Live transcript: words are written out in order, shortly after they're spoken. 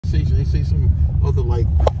conversation. They say some other like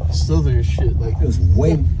southern shit. Like it's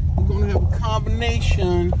way. We're gonna have a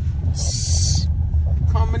combination.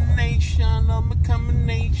 Combination of a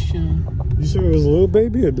combination. You sure it was Lil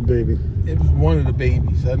Baby or the baby? It was one of the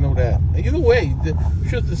babies. I know that. Either way, I'm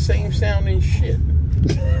sure it's the same sounding shit.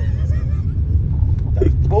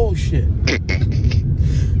 That's bullshit.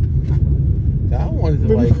 I wanted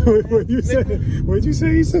to like. What you say? What'd you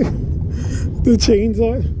say? You said the chains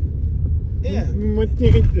on? Yeah. What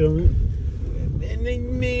you doing?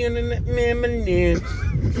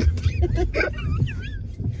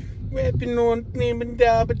 Rapping on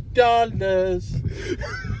 $dollars.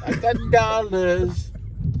 I got dollars.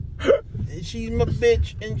 She's my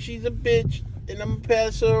bitch, and she's a bitch, and I'm gonna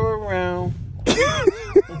pass her around.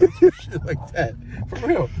 Shit like that, for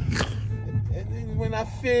real. And then when I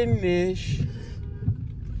finish,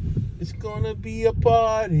 it's gonna be a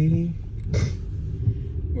party.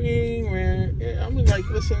 I'm like,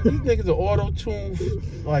 listen, these niggas are auto-tuned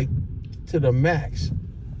like to the max,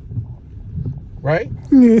 right?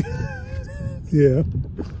 Yeah.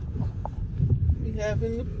 We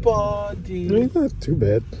having the party. It's not too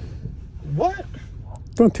bad. What?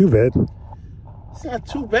 It's not too bad. It's not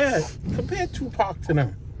too bad. Compare Tupac to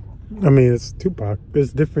them. I mean, it's Tupac.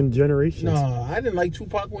 It's different generations. No, I didn't like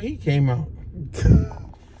Tupac when he came out.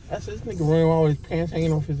 That's this nigga running around with his pants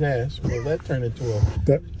hanging off his ass. Well, that turned into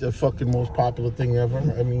the fucking most popular thing ever.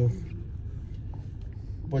 I mean,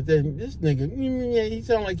 but then this nigga, yeah, he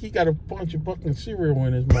sound like he got a bunch of fucking cereal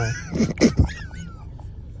in his mouth.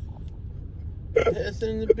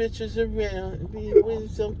 Passing the bitches around, be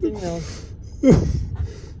with something else.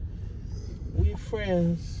 We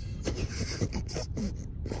friends.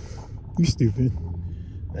 You stupid.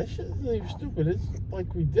 That shit isn't even stupid. It's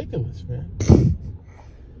like ridiculous, man.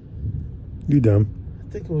 You dumb.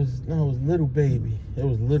 I think it was Lil Baby. It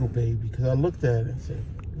was Lil Baby because I looked at it and said,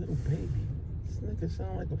 Lil Baby. This nigga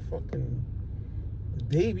sound like a fucking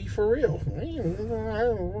baby for real. It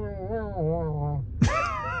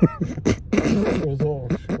was all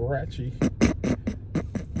scratchy.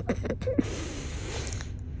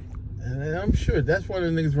 And I'm sure that's one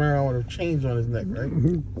of the niggas running around with a chains on his neck, right?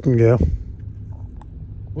 Yeah.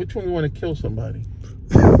 Which one you want to kill somebody?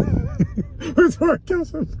 Which one kill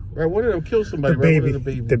somebody? Right, one of them kill somebody, The right? baby. One of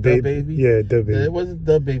the baby. The baby. Yeah, the baby. Yeah, it wasn't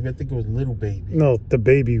the baby. I think it was Lil Baby. No, the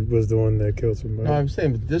baby was the one that killed somebody. No, I'm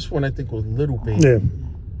saying, but this one I think was Lil Baby. Yeah.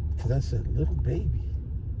 Because I said, Lil Baby.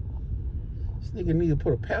 This nigga need to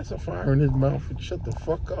put a pacifier in his mouth and shut the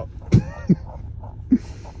fuck up.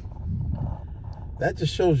 That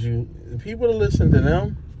just shows you, the people that listen to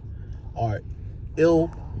them are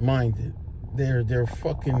ill-minded. They're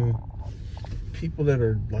fucking people that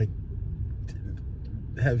are like,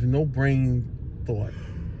 have no brain thought.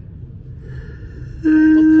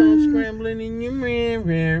 Look how I'm scrambling in your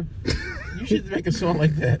ram. You should make a song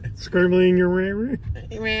like that. Scrambling in your ram.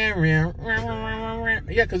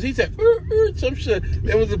 Yeah, because he said some shit.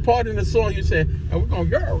 There was a part in the song you said, and we're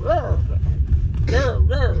going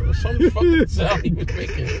some fucking sound he was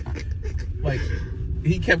making. Like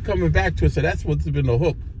he kept coming back to it, so that's what's been the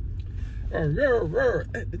hook. You ever heard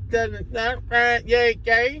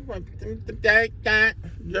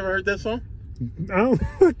that song? I don't know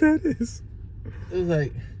what that is. It was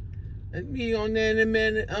like, let me on there in a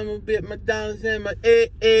minute. I'm gonna bet my dollars and my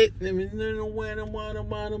Let me know when I wanna.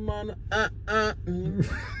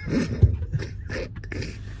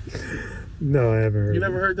 No, I haven't heard. You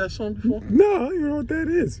never heard that song before? No, I don't even know what that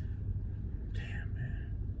is. Damn, man.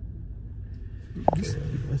 Yeah,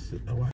 let's see.